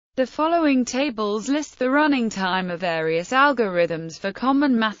The following tables list the running time of various algorithms for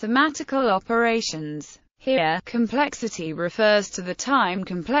common mathematical operations. Here, complexity refers to the time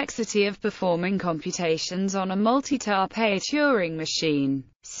complexity of performing computations on a multitape Turing machine.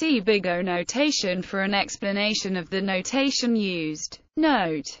 See Big O notation for an explanation of the notation used.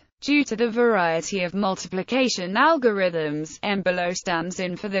 Note: due to the variety of multiplication algorithms, M below stands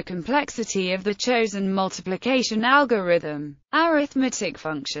in for the complexity of the chosen multiplication algorithm. Arithmetic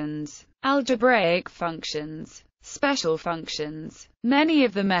functions, algebraic functions, special functions. Many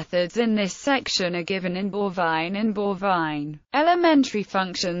of the methods in this section are given in bovine. Elementary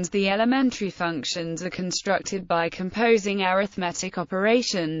functions. The elementary functions are constructed by composing arithmetic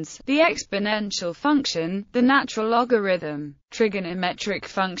operations, the exponential function, the natural logarithm, trigonometric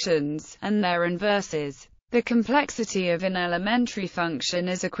functions, and their inverses. The complexity of an elementary function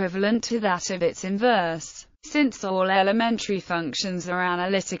is equivalent to that of its inverse, since all elementary functions are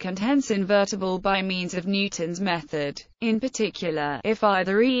analytic and hence invertible by means of Newton's method. In particular, if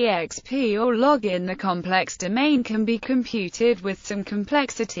either exp or log in the complex domain can be computed with some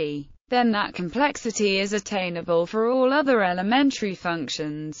complexity, then that complexity is attainable for all other elementary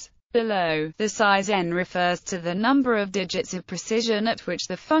functions. Below, the size n refers to the number of digits of precision at which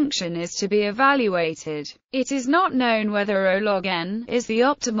the function is to be evaluated. It is not known whether O log n is the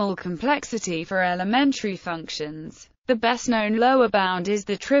optimal complexity for elementary functions. The best known lower bound is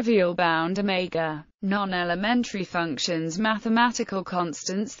the trivial bound omega. Non-elementary functions. Mathematical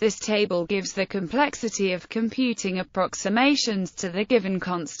constants. This table gives the complexity of computing approximations to the given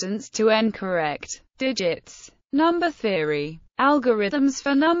constants to n correct digits. Number theory. Algorithms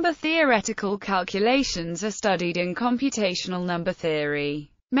for number theoretical calculations are studied in computational number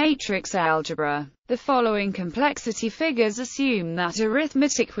theory. Matrix algebra. The following complexity figures assume that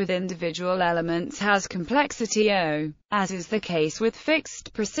arithmetic with individual elements has complexity O, as is the case with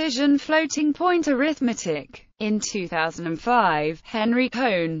fixed precision floating point arithmetic. In 2005, Henry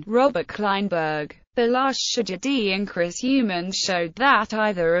Cohn, Robert Kleinberg, Balazs Shahidi and Chris Humans showed that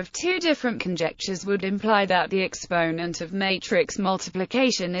either of two different conjectures would imply that the exponent of matrix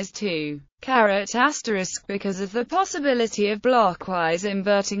multiplication is 2, because of the possibility of blockwise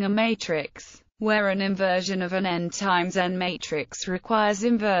inverting a matrix, where an inversion of an n times n matrix requires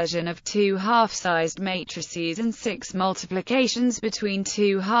inversion of two half-sized matrices and 6 multiplications between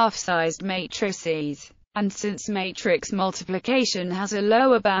two half-sized matrices. And since matrix multiplication has a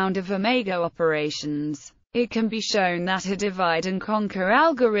lower bound of omega operations, it can be shown that a divide-and-conquer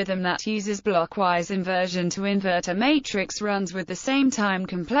algorithm that uses blockwise inversion to invert a matrix runs with the same time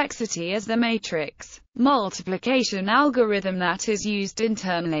complexity as the matrix multiplication algorithm that is used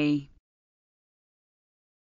internally.